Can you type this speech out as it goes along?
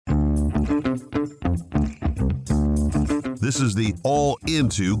This is the All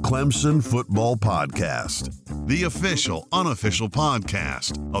Into Clemson Football Podcast, the official, unofficial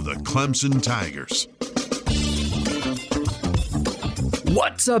podcast of the Clemson Tigers.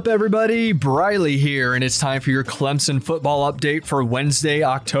 What's up, everybody? Briley here, and it's time for your Clemson football update for Wednesday,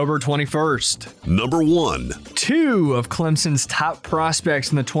 October 21st. Number 1. 2 of Clemson's top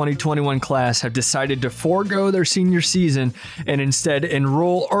prospects in the 2021 class have decided to forego their senior season and instead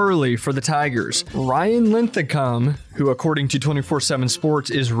enroll early for the Tigers. Ryan Linthicum, who according to 24/7 Sports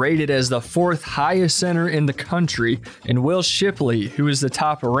is rated as the 4th highest center in the country, and Will Shipley, who is the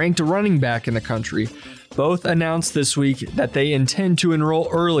top ranked running back in the country, both announced this week that they intend to enroll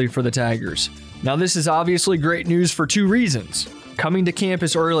early for the Tigers. Now, this is obviously great news for 2 reasons. Coming to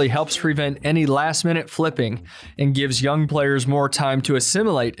campus early helps prevent any last-minute flipping and gives young players more time to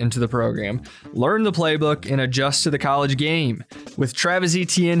assimilate into the program, learn the playbook, and adjust to the college game. With Travis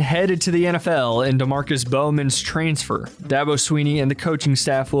Etienne headed to the NFL and DeMarcus Bowman's transfer, Dabo Swinney and the coaching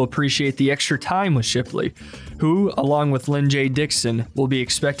staff will appreciate the extra time with Shipley, who, along with Lynn J. Dixon, will be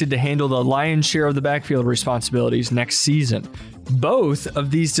expected to handle the lion's share of the backfield responsibilities next season. Both of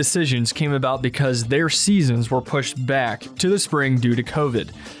these decisions came about because their seasons were pushed back to the spring due to COVID.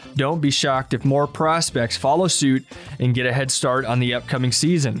 Don't be shocked if more prospects follow suit and get a head start on the upcoming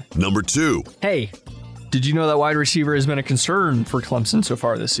season. Number 2. Hey, did you know that wide receiver has been a concern for Clemson so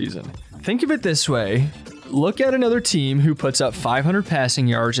far this season? Think of it this way. Look at another team who puts up 500 passing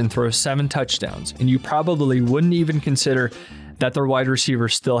yards and throws 7 touchdowns, and you probably wouldn't even consider that their wide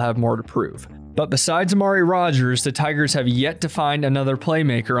receivers still have more to prove. But besides Amari Rodgers, the Tigers have yet to find another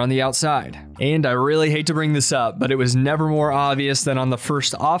playmaker on the outside. And I really hate to bring this up, but it was never more obvious than on the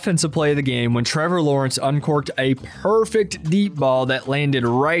first offensive play of the game when Trevor Lawrence uncorked a perfect deep ball that landed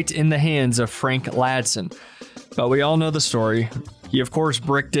right in the hands of Frank Ladson. But we all know the story. He, of course,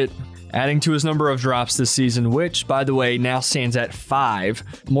 bricked it, adding to his number of drops this season, which, by the way, now stands at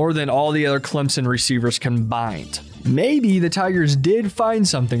 5, more than all the other Clemson receivers combined. Maybe the Tigers did find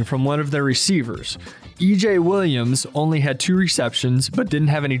something from one of their receivers. E.J. Williams only had 2 receptions, but didn't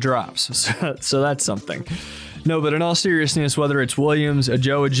have any drops, so that's something. No, but in all seriousness, whether it's Williams,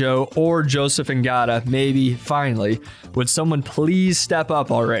 Ajo, or Joseph Ngata, maybe, finally, would someone please step up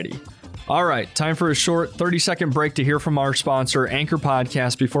already? All right, time for a short 30-second break to hear from our sponsor, Anchor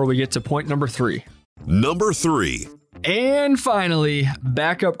Podcast, before we get to point number 3. Number 3. And finally,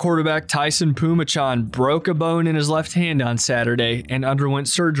 backup quarterback Tyson Pumachan broke a bone in his left hand on Saturday and underwent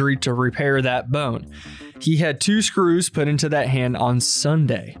surgery to repair that bone. He had 2 screws put into that hand on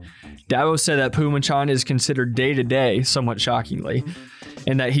Sunday. Dabo said that Pumachan is considered day-to-day, somewhat shockingly,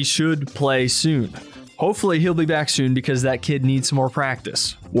 and that he should play soon. Hopefully he'll be back soon because that kid needs some more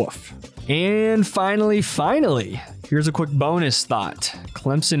practice. Woof. And finally, here's a quick bonus thought.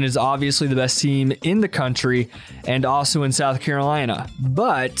 Clemson is obviously the best team in the country and also in South Carolina.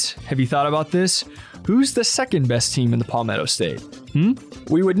 But have you thought about this? Who's the second best team in the Palmetto State?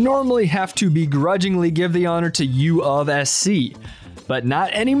 We would normally have to begrudgingly give the honor to U of SC. But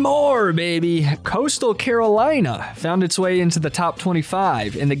not anymore, baby. Coastal Carolina found its way into the top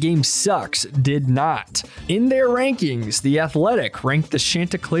 25, and the Game Sucks did not. In their rankings, The Athletic ranked the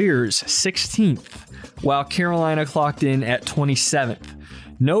Chanticleers 16th, while Carolina clocked in at 27th.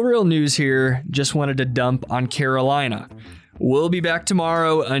 No real news here, just wanted to dump on Carolina. We'll be back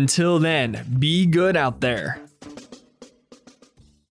tomorrow. Until then, be good out there.